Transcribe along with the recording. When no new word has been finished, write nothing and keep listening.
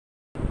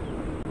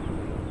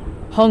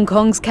Hong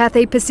Kong's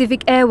Cathay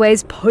Pacific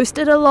Airways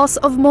posted a loss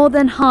of more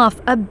than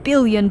 $500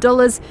 million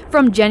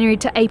from January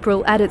to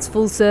April at its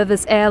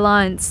full-service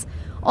airlines.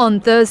 On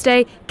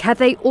Thursday,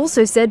 Cathay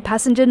also said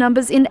passenger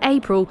numbers in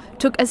April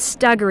took a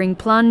staggering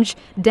plunge,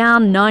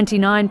 down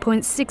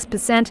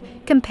 99.6%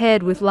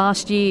 compared with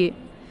last year.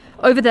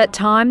 Over that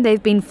time,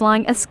 they've been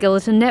flying a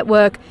skeleton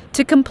network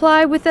to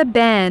comply with a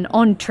ban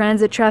on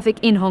transit traffic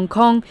in Hong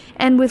Kong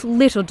and with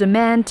little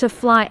demand to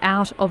fly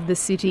out of the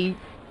city.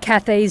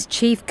 Cathay's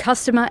Chief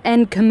Customer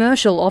and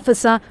Commercial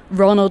Officer,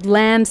 Ronald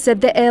Lam,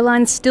 said the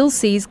airline still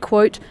sees,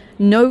 quote,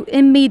 no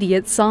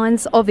immediate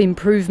signs of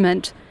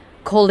improvement,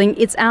 calling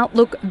its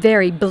outlook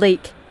very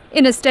bleak.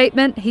 In a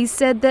statement, he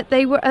said that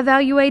they were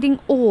evaluating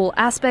all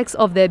aspects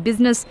of their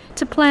business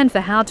to plan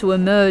for how to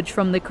emerge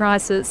from the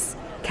crisis.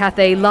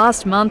 Cathay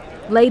last month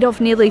laid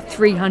off nearly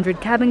 300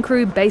 cabin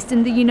crew based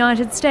in the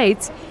United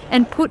States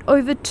and put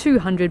over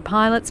 200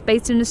 pilots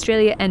based in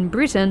Australia and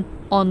Britain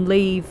on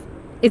leave.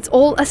 It's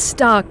all a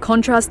stark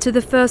contrast to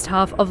the first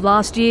half of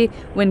last year,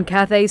 when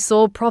Cathay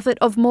saw profit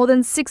of more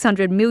than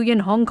 600 million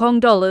Hong Kong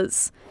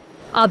dollars.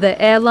 Other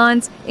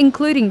airlines,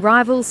 including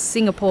rivals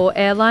Singapore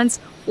Airlines,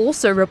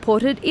 also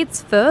reported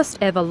its first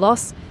ever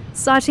loss,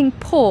 citing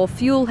poor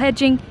fuel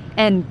hedging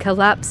and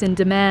collapse in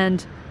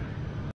demand.